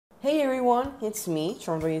Hey everyone, it's me,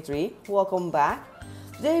 Tron23. Welcome back.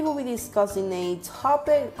 Today we'll be discussing a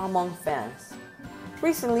topic among fans.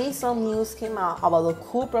 Recently, some news came out about the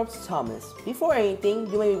CoolProps Thomas. Before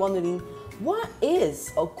anything, you may be wondering, what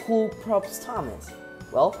is a CoolProps Thomas?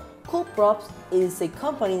 Well, CoolProps is a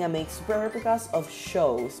company that makes replicas of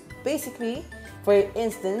shows. Basically, for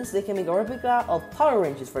instance, they can make a replica of Power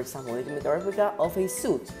Rangers, for example. They can make a replica of a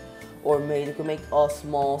suit. Or maybe you can make a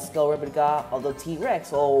small scale replica of the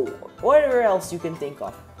T-Rex or whatever else you can think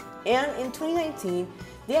of. And in 2019,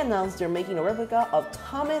 they announced they're making a replica of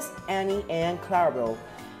Thomas, Annie, and Clarabelle.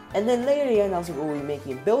 And then later they announced they will be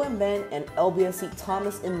making Bill and Ben and LBSC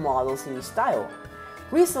Thomas in models in style.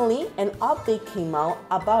 Recently, an update came out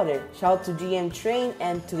about it. Shout out to GM Train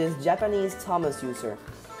and to this Japanese Thomas user,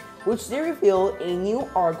 which they revealed a new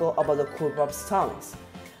article about the CoolProps Thomas.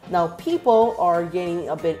 Now, people are getting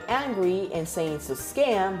a bit angry and saying it's a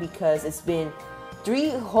scam because it's been 3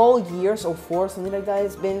 whole years or 4, something like that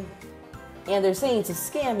it's been. And they're saying it's a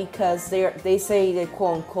scam because they say that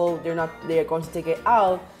quote unquote they're going to take it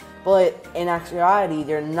out, but in actuality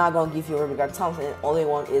they're not going to give you a replica Thomas, and all they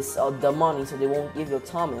want is the money, so they won't give you a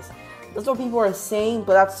Thomas. That's what people are saying,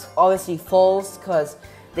 but that's obviously false because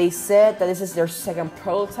they said that this is their second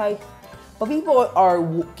prototype. But people are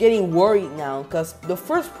getting worried now because the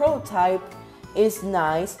first prototype is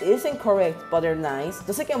nice. It isn't correct, but they're nice.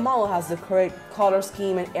 The second model has the correct color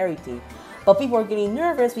scheme and everything. But people are getting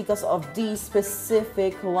nervous because of these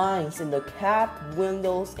specific lines in the cap,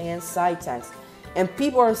 windows, and side tags. And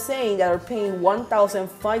people are saying that they're paying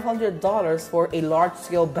 $1,500 for a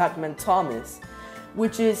large-scale Batman Thomas,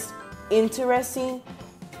 which is interesting.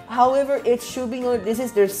 However, it should be noted this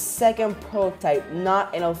is their second prototype,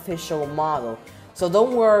 not an official model. So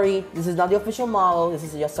don't worry, this is not the official model, this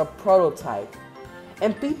is just a prototype.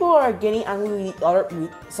 And people are getting angry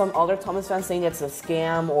with some other Thomas fans saying that's a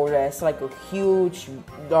scam or that's like a huge,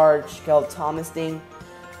 large-scale Thomas thing.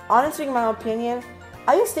 Honestly, in my opinion,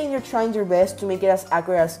 I just think they're trying their best to make it as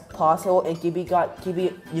accurate as possible and keeping us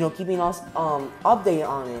updated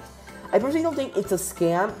on it. I personally don't think it's a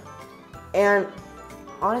scam, and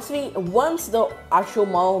honestly, once the actual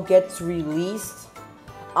model gets released,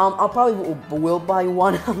 I probably will buy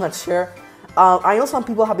one. I'm not sure. I know some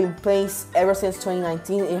people have been playing ever since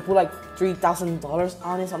 2019 and put like $3,000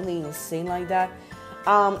 on it, something insane like that.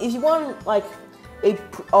 If you want like a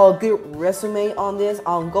good resume on this,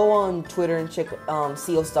 go on Twitter and check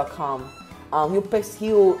seals.com.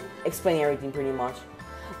 He'll explain everything pretty much.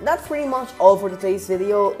 That's pretty much all for today's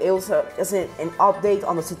video. It was just an update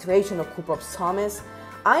on the situation of CoolProps Thomas.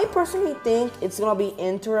 I personally think it's gonna be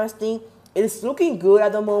interesting. It's looking good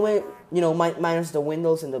at the moment, minus the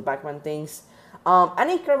windows and the background things.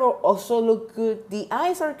 Annie Clarabelle also look good. The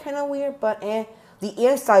eyes are kind of weird, but the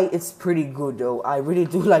inside is pretty good though. I really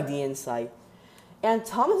do like the inside. And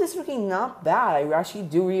Thomas is looking not bad. I actually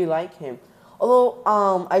do really like him.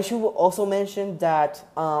 Although I should also mention that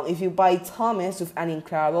if you buy Thomas with Annie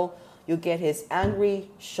Clarabelle, you get his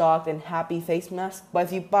angry, shocked, and happy face mask. But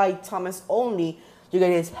if you buy Thomas only, you get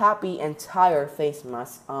his happy and tired face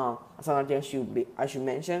mask. That's another thing I should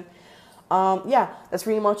mention. Yeah, that's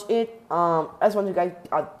pretty much it. I just want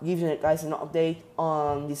to give you guys an update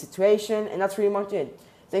on the situation, and that's pretty much it.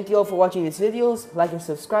 Thank you all for watching these videos. Like and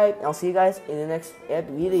subscribe, and I'll see you guys in the next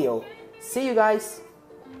video. See you guys.